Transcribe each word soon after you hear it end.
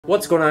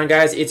What's going on,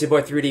 guys? It's your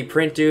boy 3D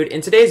Print Dude. In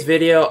today's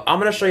video, I'm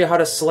going to show you how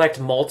to select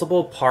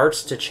multiple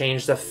parts to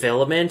change the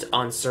filament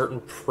on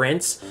certain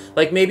prints.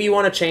 Like maybe you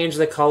want to change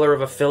the color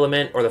of a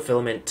filament or the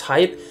filament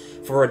type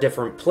for a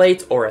different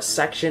plate or a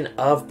section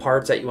of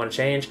parts that you want to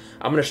change.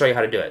 I'm going to show you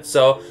how to do it.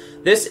 So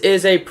this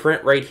is a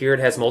print right here. It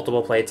has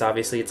multiple plates.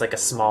 Obviously, it's like a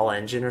small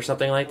engine or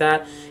something like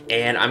that.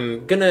 And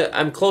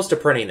I'm close to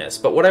printing this.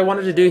 But what I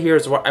wanted to do here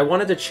is I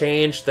wanted to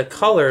change the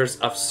colors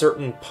of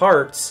certain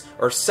parts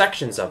or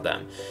sections of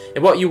them.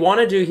 And what you want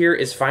to do here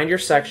is find your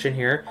section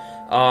here.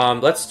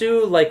 Let's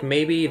do like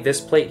maybe this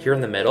plate here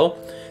in the middle.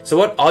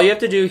 So all you have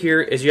to do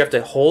here is you have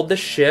to hold the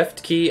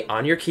shift key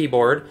on your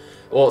keyboard.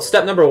 Well,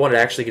 step number 1 to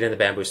actually get into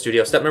Bambu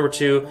Studio. Step number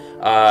 2,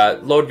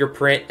 load your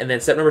print. And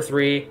then step number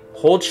 3,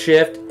 hold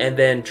shift and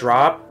then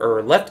drop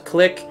or left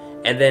click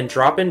and then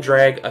drop and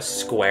drag a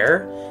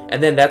square.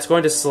 And then that's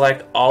going to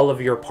select all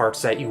of your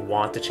parts that you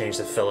want to change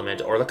the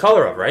filament or the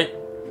color of, right?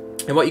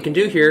 And what you can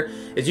do here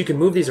is you can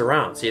move these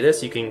around. See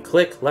this? You can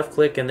click, left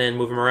click, and then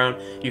move them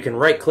around. You can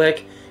right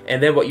click.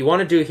 And then what you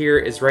want to do here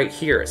is right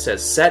here. It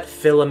says set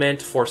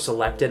filament for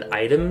selected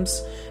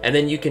items. And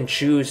then you can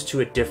choose to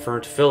a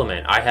different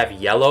filament. I have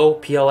yellow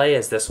PLA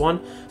as this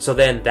one. So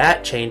then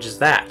that changes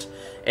that.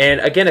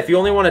 And again, if you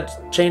only want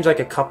to change like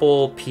a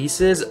couple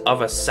pieces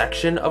of a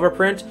section of a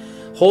print,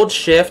 hold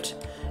shift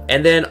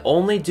and then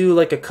only do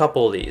like a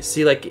couple of these.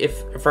 See, like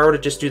if I were to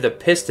just do the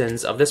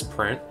pistons of this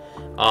print,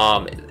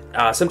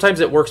 sometimes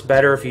it works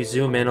better if you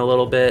zoom in a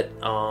little bit.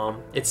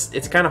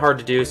 It's kind of hard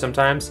to do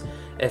sometimes.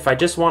 If I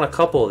just want a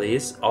couple of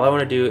these, all I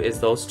want to do is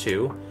those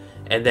two,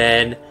 and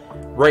then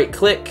right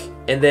click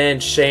and then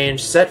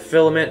change set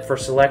filament for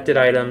selected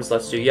items.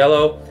 Let's do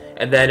yellow,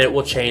 and then it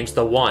will change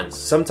the ones.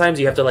 Sometimes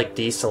you have to like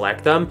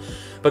deselect them,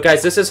 but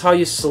guys, this is how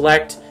you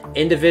select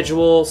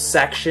individual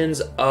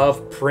sections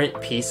of print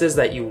pieces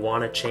that you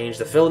want to change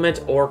the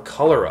filament or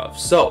color of.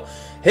 So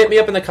hit me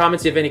up in the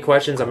comments if you have any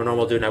questions. I'm a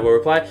normal dude and I will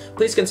reply.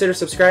 Please consider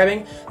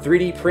subscribing.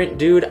 3D Print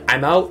Dude,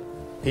 I'm out.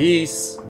 Peace.